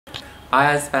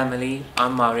Hi as family,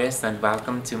 I'm Marius and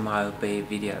welcome to my Obey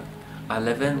video. I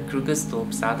live in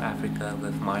Krugersdorp, South Africa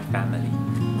with my family.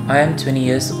 I am 20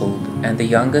 years old and the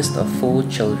youngest of 4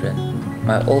 children.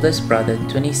 My oldest brother,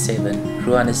 27,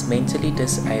 Ruan, is mentally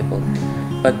disabled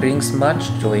but brings much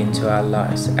joy into our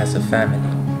lives as a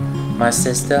family. My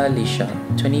sister Alicia,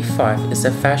 25, is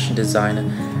a fashion designer,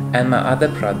 and my other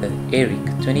brother, Eric,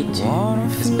 22,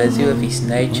 is busy with his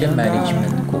nature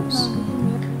management course.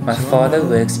 My father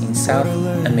works in South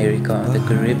America on the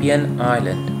Caribbean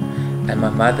island, and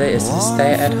my mother is a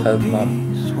stay-at-home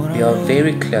mom. We are a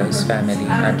very close family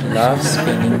and love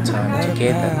spending time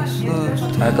together.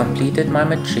 I completed my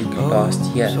matric last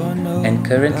year and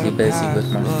currently busy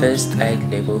with my first aid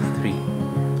level 3.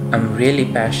 I'm really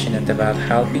passionate about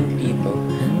helping people,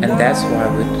 and that's why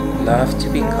I would love to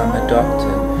become a doctor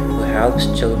who helps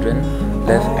children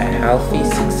live a healthy,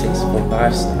 successful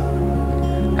lifestyle.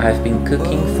 I've been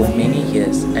cooking for many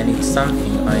years and it's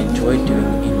something I enjoy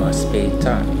doing in my spare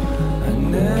time.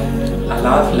 I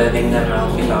love living a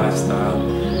healthy lifestyle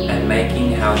and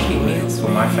making healthy meals for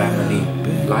my family,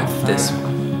 like this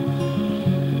one.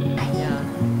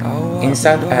 In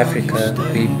South Africa,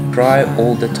 we cry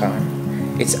all the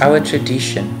time. It's our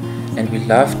tradition and we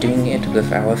love doing it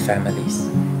with our families.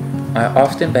 I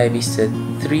often babysit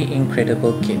 3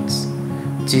 incredible kids,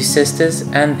 2 sisters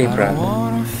and their brother.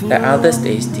 The eldest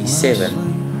is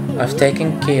D7. I've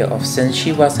taken care of since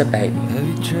she was a baby,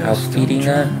 helped feeding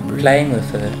her, playing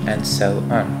with her, and so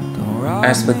on.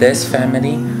 As for this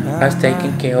family, I've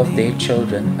taken care of their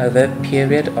children over a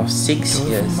period of 6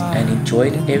 years and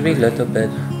enjoyed every little bit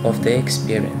of their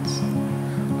experience.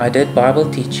 I did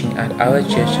Bible teaching at our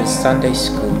church's Sunday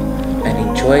school and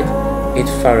enjoyed it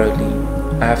thoroughly.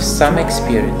 I have some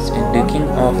experience in looking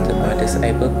after my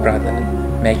disabled brother,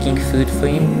 making food for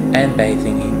him and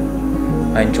bathing him.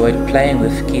 I enjoyed playing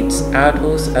with kids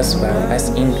outdoors as well as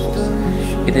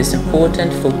indoors. It is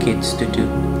important for kids to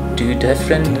do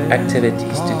different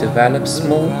activities to develop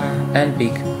small and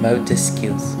big motor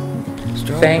skills.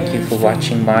 Thank you for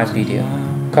watching my video.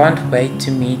 Can't wait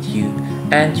to meet you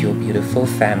and your beautiful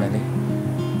family.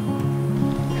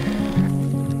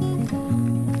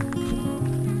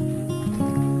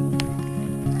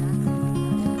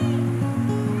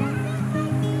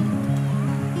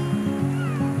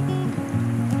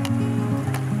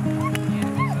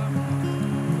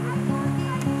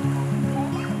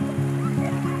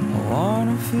 I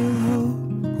wanna feel hope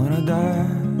when I die,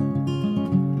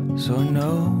 so I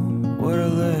know what I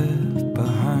left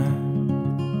behind.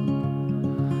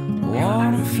 I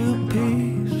wanna feel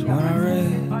peace when I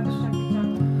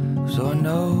rest, so I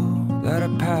know that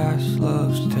our past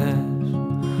love's test.